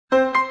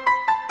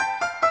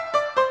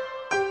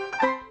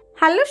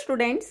Hello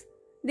students,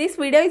 this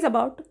video is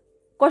about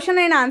question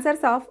and answers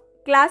of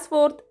class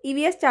 4th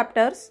EVS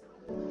chapters.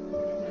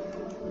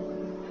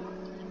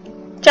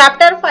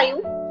 Chapter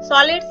 5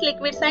 Solids,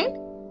 Liquids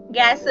and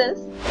Gases.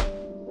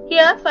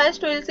 Here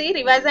first we will see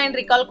revise and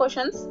recall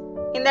questions.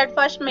 In that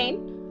first main,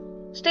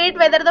 state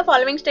whether the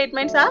following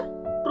statements are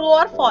true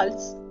or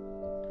false.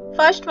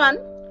 First one,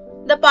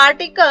 the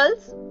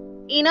particles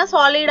in a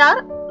solid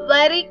are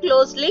very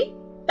closely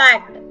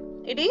packed.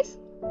 It is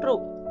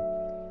true.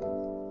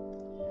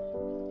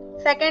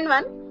 Second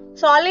one,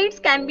 solids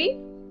can be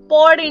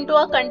poured into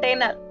a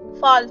container.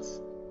 False.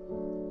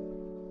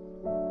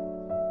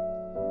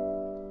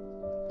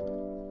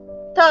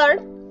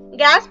 Third,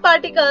 gas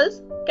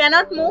particles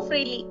cannot move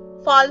freely.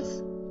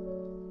 False.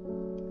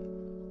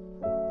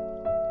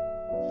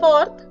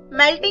 Fourth,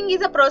 melting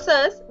is a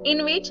process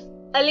in which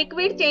a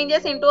liquid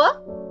changes into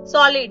a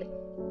solid.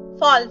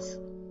 False.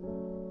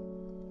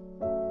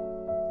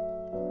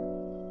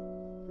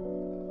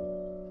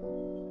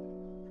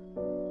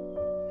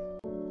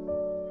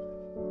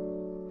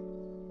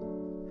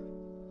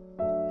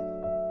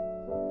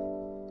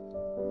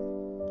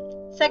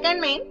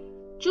 Second main,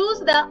 choose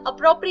the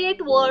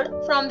appropriate word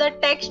from the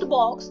text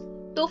box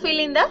to fill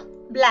in the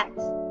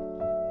blanks.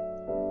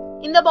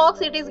 In the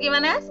box it is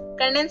given as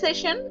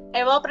condensation,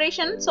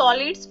 evaporation,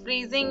 solids,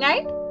 freezing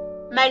and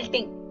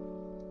melting.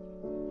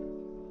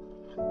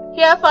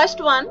 Here first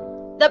one,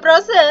 the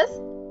process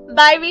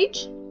by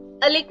which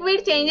a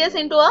liquid changes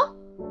into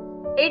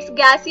its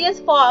gaseous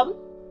form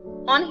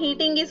on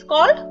heating is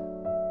called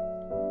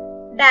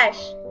dash.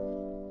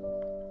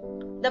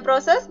 The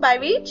process by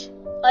which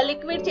a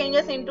liquid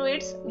changes into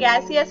its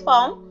gaseous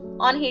form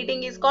on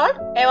heating is called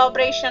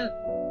evaporation.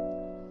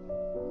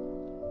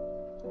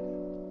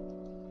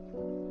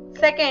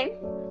 Second,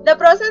 the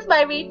process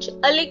by which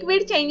a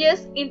liquid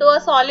changes into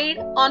a solid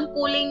on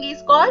cooling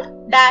is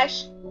called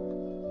dash.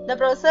 The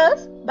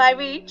process by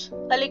which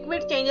a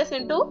liquid changes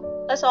into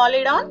a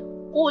solid on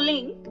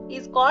cooling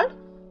is called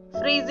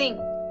freezing.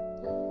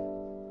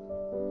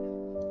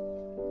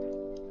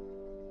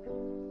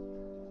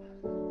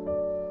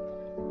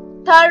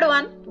 Third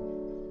one,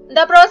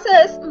 the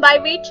process by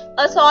which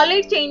a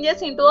solid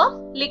changes into a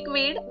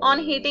liquid on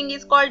heating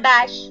is called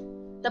dash.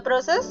 The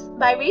process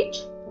by which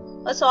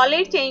a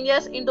solid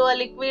changes into a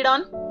liquid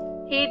on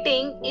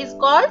heating is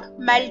called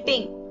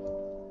melting.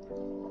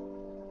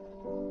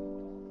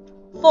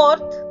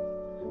 Fourth,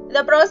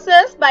 the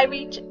process by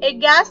which a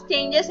gas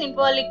changes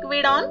into a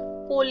liquid on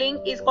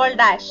cooling is called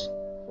dash.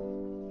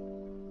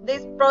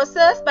 This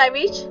process by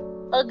which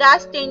a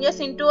gas changes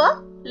into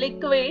a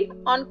liquid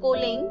on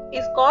cooling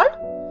is called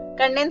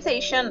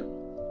condensation.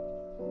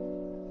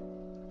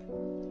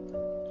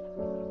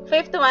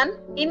 Fifth one,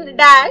 in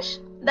dash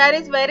there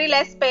is very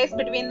less space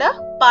between the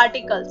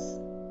particles.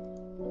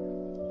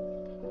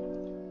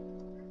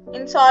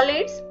 In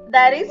solids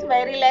there is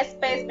very less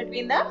space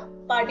between the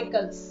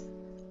particles.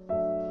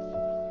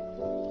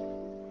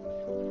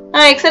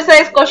 Now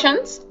exercise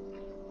questions.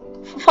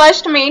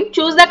 First main,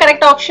 choose the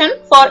correct option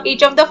for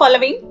each of the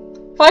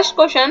following. First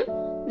question,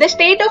 the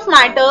state of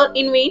matter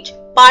in which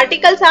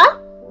particles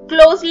are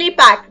closely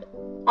packed.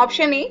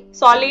 Option A,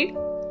 solid,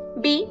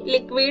 B,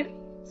 liquid,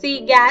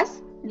 C,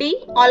 gas,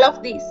 D, all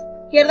of these.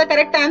 Here the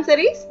correct answer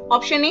is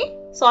option A,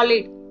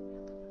 solid.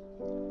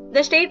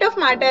 The state of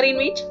matter in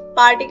which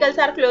particles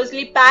are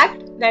closely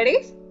packed, that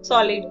is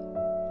solid.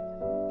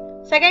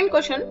 Second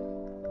question,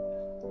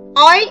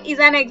 oil is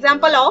an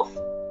example of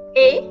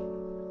A.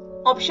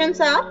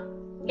 Options are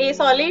A,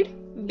 solid,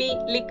 B,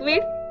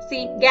 liquid,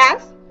 C,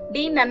 gas,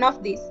 D, none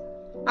of these.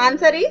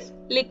 Answer is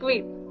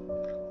liquid.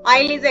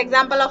 Oil is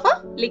example of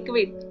a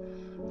liquid.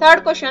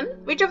 Third question,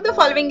 which of the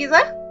following is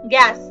a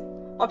gas?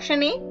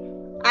 Option A,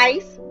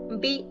 ice,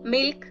 B,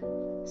 milk,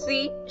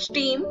 C,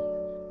 steam,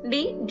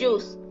 D,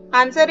 juice.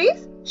 Answer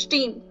is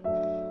steam.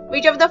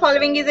 Which of the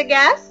following is a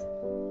gas?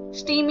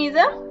 Steam is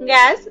a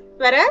gas,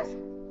 whereas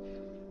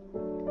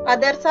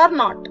others are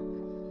not.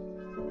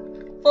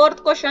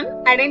 Fourth question,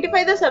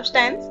 identify the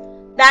substance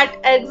that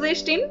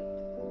exists in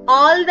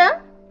all the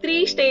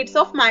three states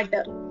of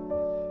matter.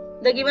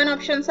 The given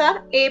options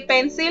are A,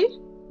 pencil,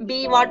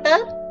 B, water,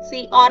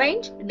 C,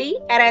 orange, D,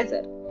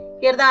 eraser.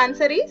 Here the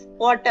answer is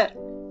water.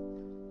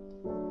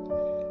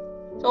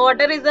 So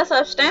water is the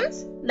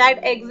substance that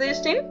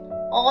exists in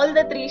all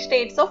the three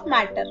states of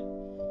matter.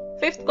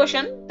 Fifth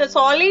question, the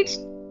solid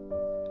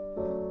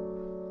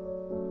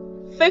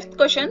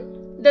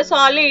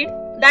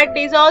that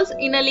dissolves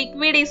in a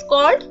liquid is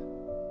called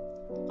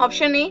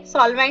option A,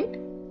 solvent,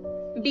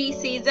 B,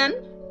 season,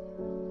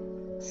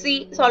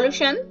 C,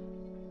 solution,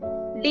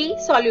 D,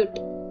 solute.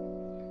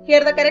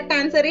 Here the correct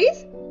answer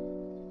is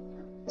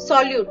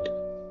solute.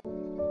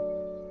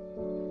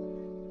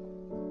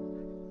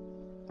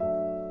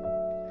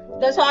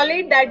 The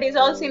solid that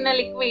dissolves in a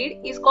liquid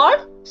is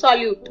called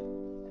solute.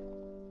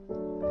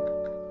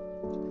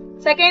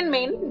 Second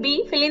main,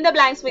 B, fill in the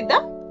blanks with the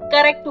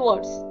correct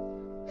words.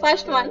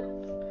 First one,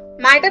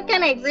 matter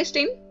can exist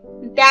in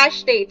dash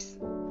states.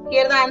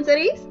 Here the answer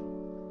is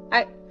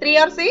 3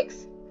 or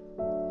 6?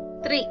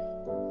 3.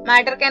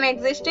 matter can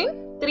exist in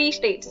 3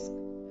 states: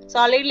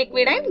 solid,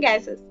 liquid and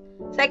gases.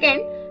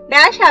 Second,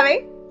 dash have a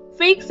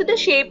fixed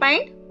shape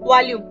and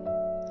volume.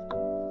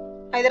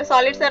 Either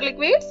solids or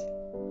liquids?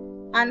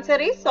 Answer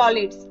is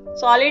solids.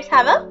 Solids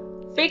have a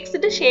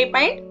fixed shape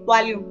and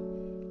volume.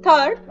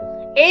 Third,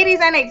 air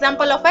is an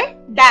example of a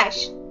dash.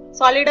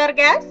 Solid or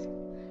gas?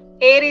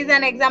 Air is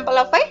an example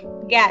of a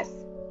gas.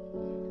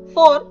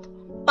 Fourth,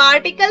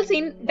 particles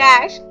in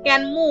dash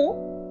can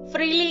move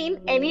freely in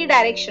any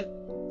direction.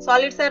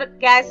 Solids or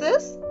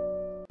gases?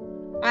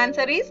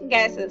 Answer is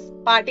gases.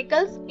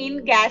 Particles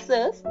in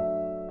gases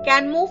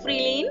can move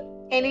freely in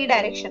any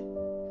direction.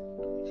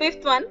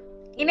 Fifth one,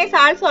 in a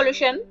salt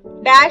solution,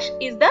 dash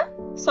is the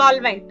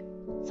solvent.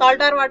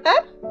 Salt or water?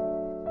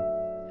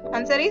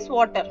 Answer is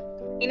water.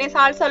 In a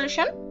salt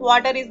solution,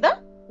 water is the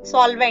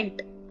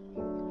solvent.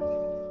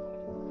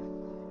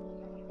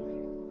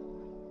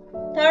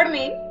 Third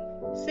main,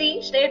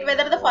 C. State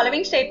whether the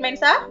following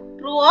statements are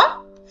true or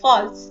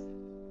false.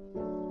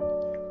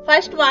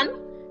 First one,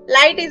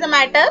 light is a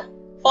matter.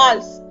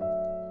 False.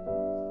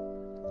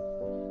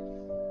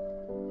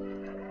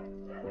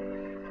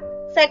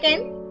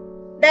 Second,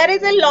 there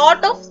is a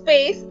lot of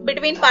space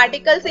between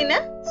particles in a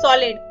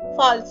solid.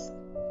 False.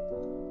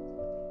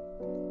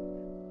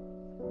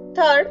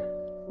 Third,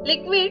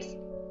 liquids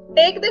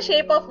take the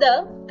shape of the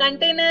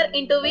container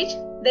into which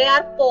they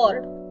are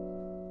poured.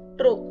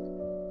 True.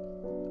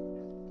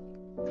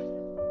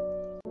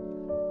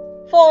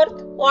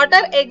 Fourth,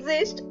 water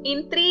exists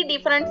in 3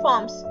 different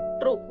forms.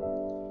 True.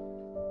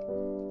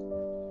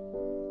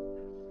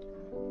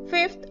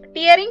 Fifth,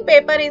 tearing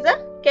paper is a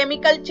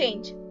chemical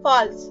change.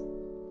 False.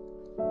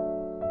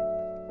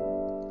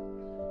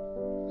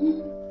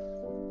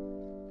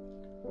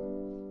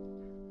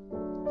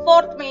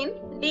 Fourth main,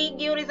 D.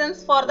 Give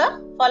reasons for the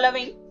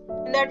following.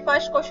 In that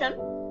first question,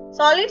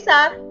 solids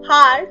are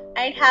hard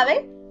and have a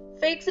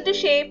fixed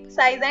shape,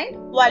 size and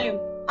volume.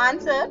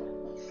 Answer,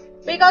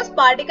 because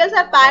particles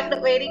are packed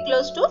very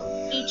close to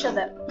each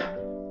other.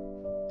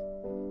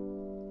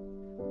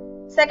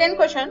 Second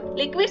question,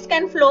 liquids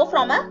can flow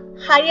from a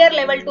higher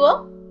level to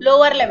a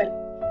lower level.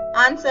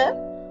 Answer,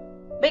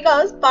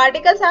 because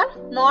particles are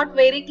not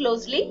very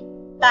closely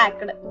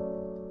packed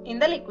in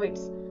the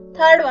liquids.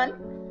 Third one,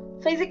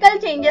 physical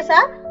changes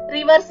are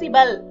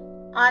reversible.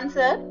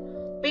 Answer,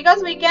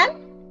 because we can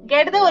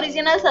get the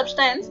original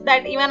substance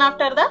that even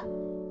after the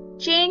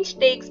change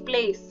takes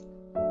place.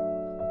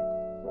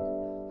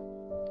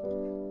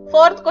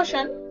 Fourth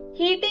question,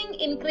 heating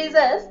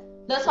increases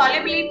the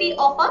solubility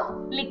of a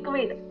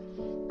liquid.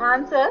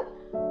 Answer,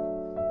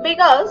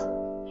 because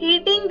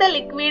heating the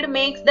liquid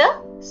makes the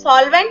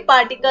solvent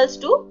particles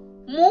to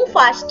move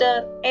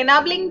faster,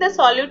 enabling the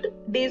solute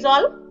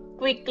dissolve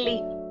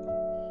quickly.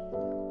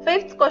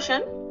 Fifth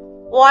question,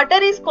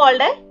 water is called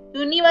a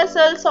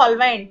universal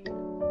solvent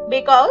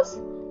because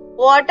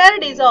water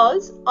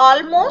dissolves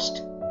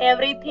almost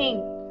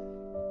everything.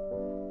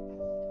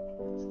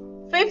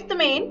 Fifth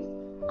main,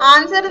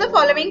 answer the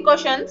following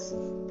questions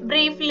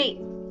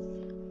briefly.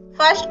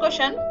 First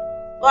question,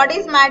 what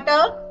is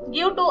matter?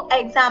 Give 2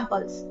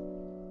 examples.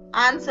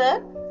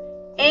 Answer,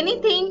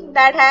 anything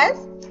that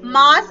has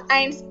mass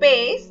and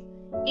space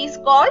is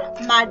called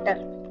matter.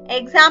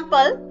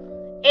 Example,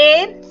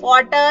 air,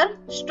 water,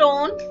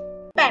 stone,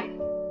 pen.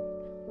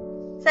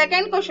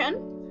 Second question,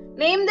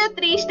 name the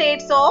 3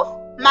 states of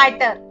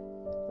matter.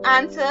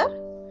 Answer,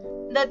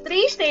 the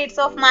 3 states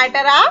of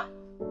matter are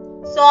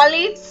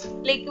solids,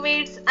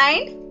 liquids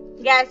and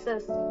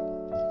gases.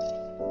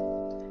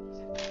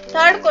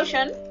 Third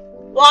question,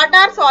 what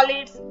are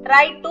solids?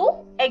 Write 2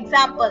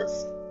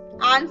 examples.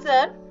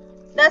 Answer,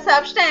 the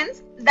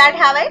substance that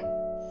have a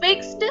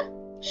fixed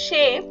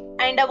shape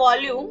and a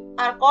volume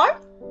are called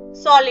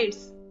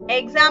solids.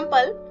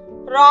 Example,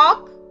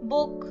 rock,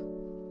 book,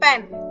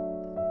 pen.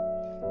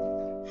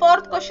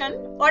 Fourth question,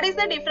 what is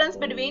the difference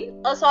between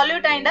a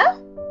solute and a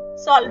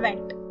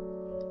solvent?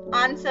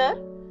 Answer,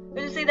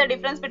 we will see the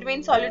difference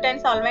between solute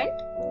and solvent.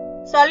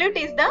 Solute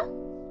is the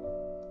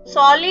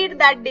solid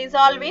that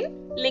dissolve in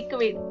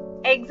liquid.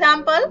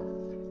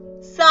 Example,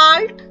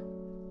 salt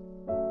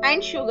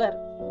and sugar.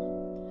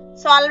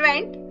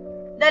 Solvent,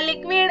 the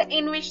liquid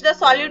in which the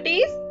solute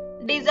is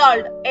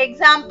dissolved.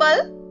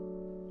 Example,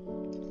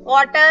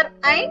 water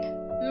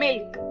and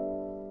milk.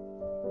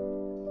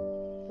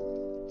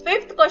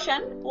 Fifth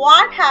question,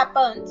 what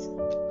happens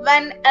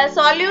when a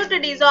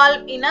solute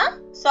dissolves in a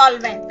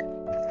solvent?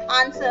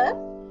 Answer,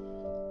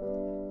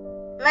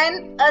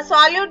 when a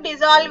solute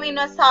dissolves in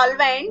a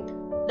solvent,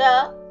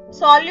 the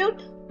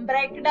solute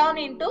breaks down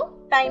into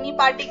tiny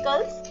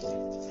particles.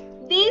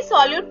 These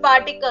solute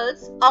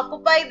particles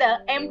occupy the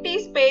empty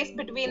space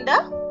between the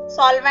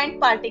solvent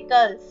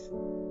particles.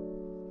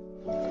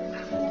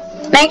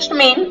 Next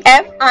main,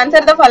 F.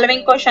 Answer the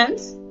following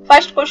questions.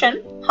 First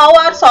question, how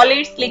are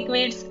solids,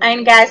 liquids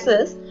and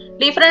gases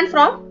different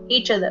from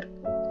each other?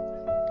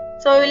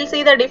 So we will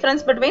see the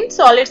difference between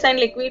solids and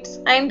liquids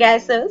and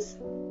gases.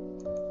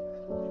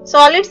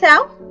 Solids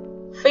have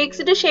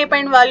fixed shape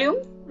and volume,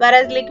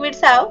 whereas liquids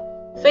have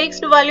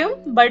fixed volume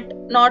but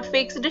not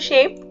fixed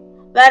shape,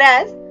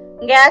 whereas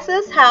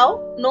Gases have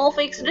no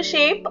fixed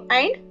shape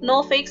and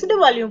no fixed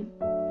volume.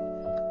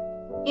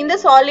 In the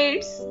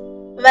solids,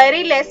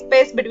 very less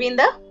space between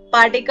the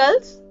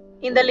particles.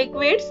 In the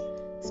liquids,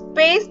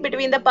 space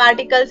between the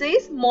particles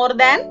is more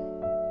than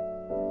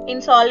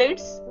in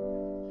solids.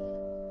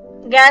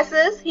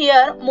 Gases,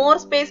 here more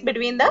space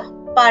between the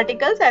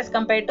particles as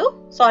compared to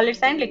solids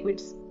and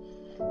liquids.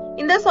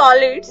 In the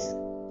solids,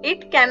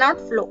 it cannot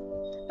flow,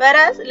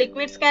 whereas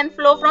liquids can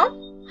flow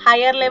from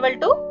higher level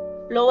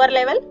to lower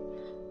level,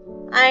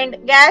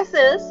 and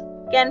gases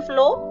can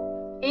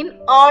flow in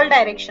all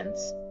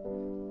directions.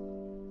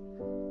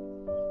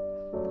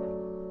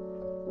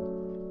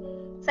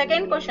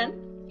 Second question,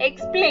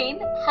 explain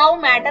how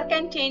matter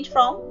can change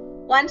from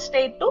one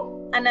state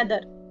to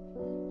another.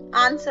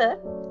 Answer,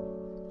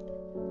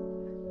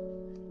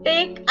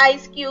 take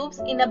ice cubes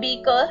in a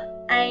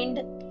beaker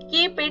and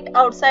keep it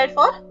outside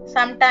for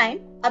some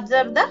time.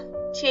 Observe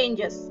the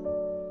changes.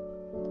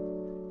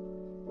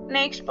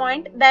 Next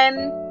point,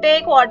 then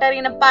take water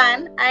in a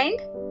pan and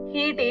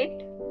heat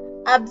it.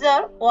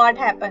 Observe what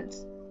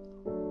happens.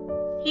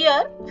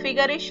 Here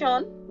figure is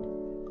shown.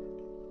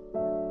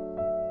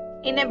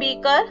 In a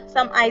beaker,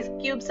 some ice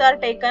cubes are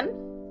taken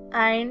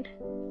and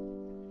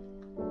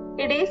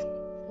it is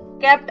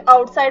kept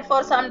outside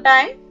for some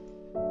time.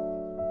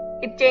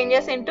 It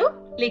changes into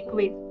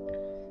liquid.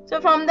 So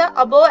from the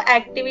above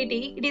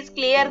activity, it is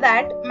clear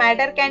that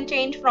matter can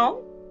change from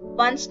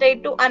one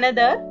state to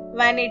another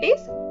when it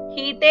is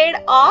heated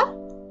or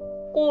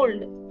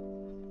cooled.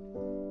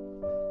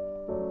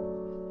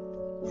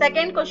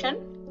 Second question,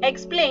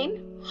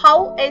 explain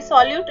how a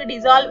solute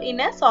dissolves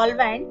in a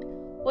solvent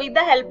with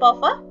the help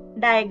of a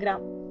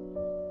diagram.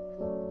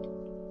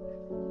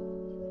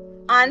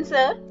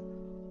 Answer,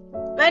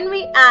 when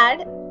we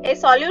add a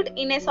solute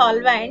in a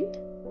solvent,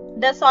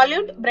 the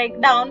solute breaks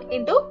down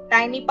into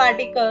tiny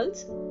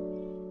particles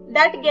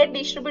that get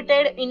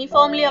distributed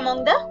uniformly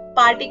among the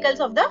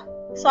particles of the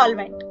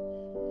solvent.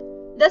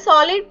 The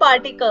solid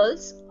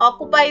particles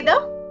occupy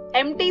the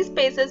empty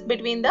spaces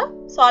between the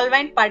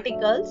solvent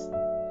particles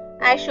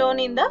as shown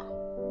in the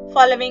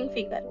following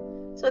figure.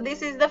 So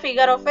this is the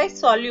figure of a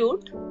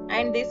solute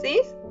and this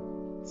is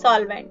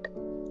solvent.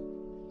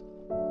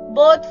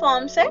 Both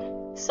forms a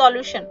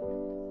solution.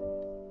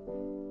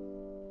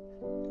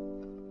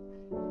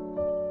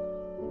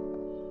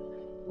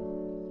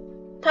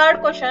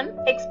 Third question,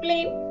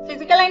 explain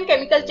physical and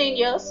chemical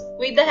changes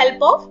with the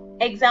help of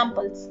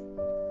examples.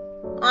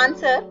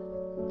 Answer,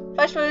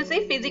 first we will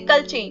see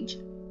physical change.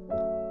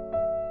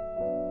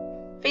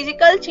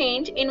 Physical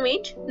change in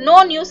which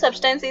no new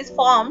substance is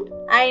formed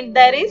and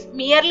there is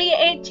merely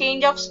a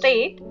change of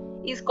state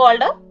is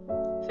called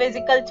a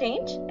physical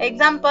change.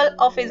 Example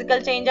of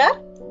physical change are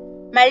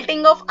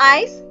melting of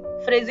ice,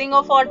 freezing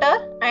of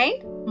water and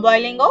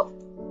boiling of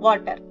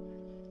water.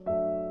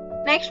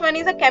 Next one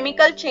is a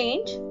chemical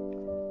change.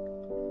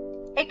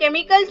 A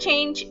chemical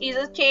change is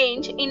a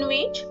change in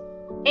which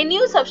a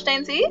new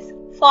substance is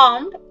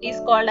formed is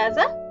called as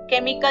a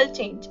chemical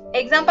change.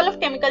 Example of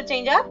chemical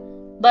change are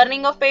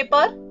burning of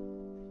paper,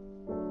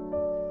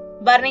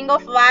 burning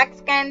of wax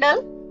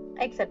candle,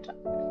 etc.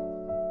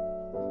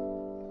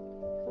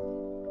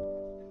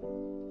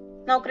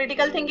 Now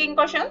critical thinking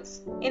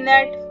questions. In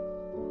that,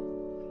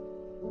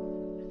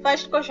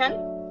 first question,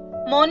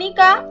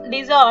 Monica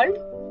dissolved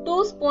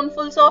 2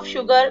 spoonfuls of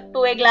sugar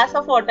to a glass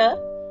of water.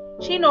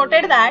 She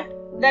noted that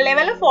the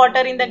level of water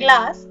in the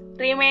glass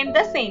remained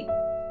the same.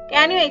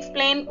 Can you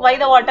explain why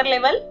the water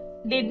level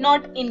did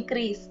not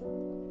increase?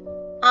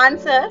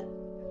 Answer,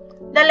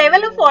 the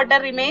level of water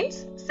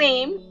remains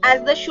same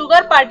as the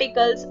sugar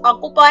particles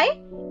occupy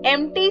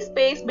empty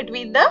space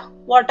between the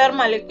water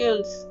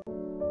molecules.